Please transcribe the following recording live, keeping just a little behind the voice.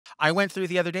I went through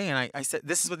the other day and I said,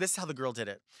 this is how the girl did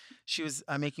it. She was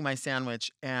making my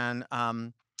sandwich and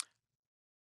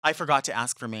I forgot to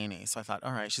ask for mayonnaise. So I thought,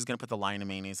 all right, she's gonna put the line of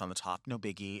mayonnaise on the top. No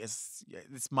biggie.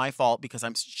 It's my fault because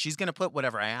she's gonna put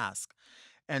whatever I ask.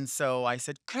 And so I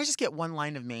said, could I just get one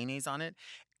line of mayonnaise on it?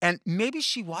 And maybe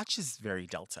she watches Very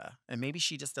Delta and maybe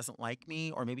she just doesn't like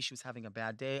me, or maybe she was having a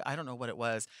bad day. I don't know what it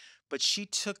was, but she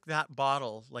took that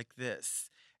bottle like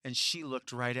this and she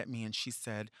looked right at me and she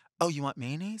said, "Oh, you want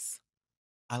mayonnaise?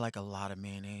 I like a lot of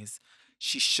mayonnaise."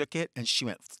 She shook it and she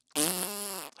went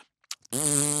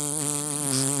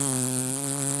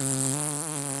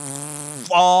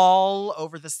all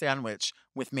over the sandwich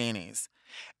with mayonnaise.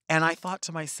 And I thought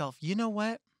to myself, you know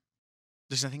what?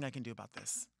 There's nothing I can do about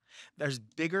this. There's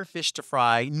bigger fish to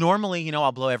fry. Normally,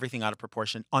 I'll blow everything out of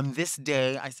proportion. On this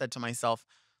day, I said to myself,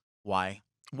 why?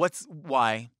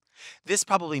 Why? This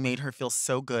probably made her feel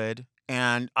so good.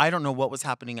 And I don't know what was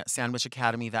happening at Sandwich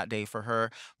Academy that day for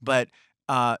her, but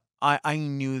I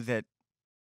knew that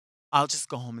I'll just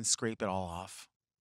go home and scrape it all off.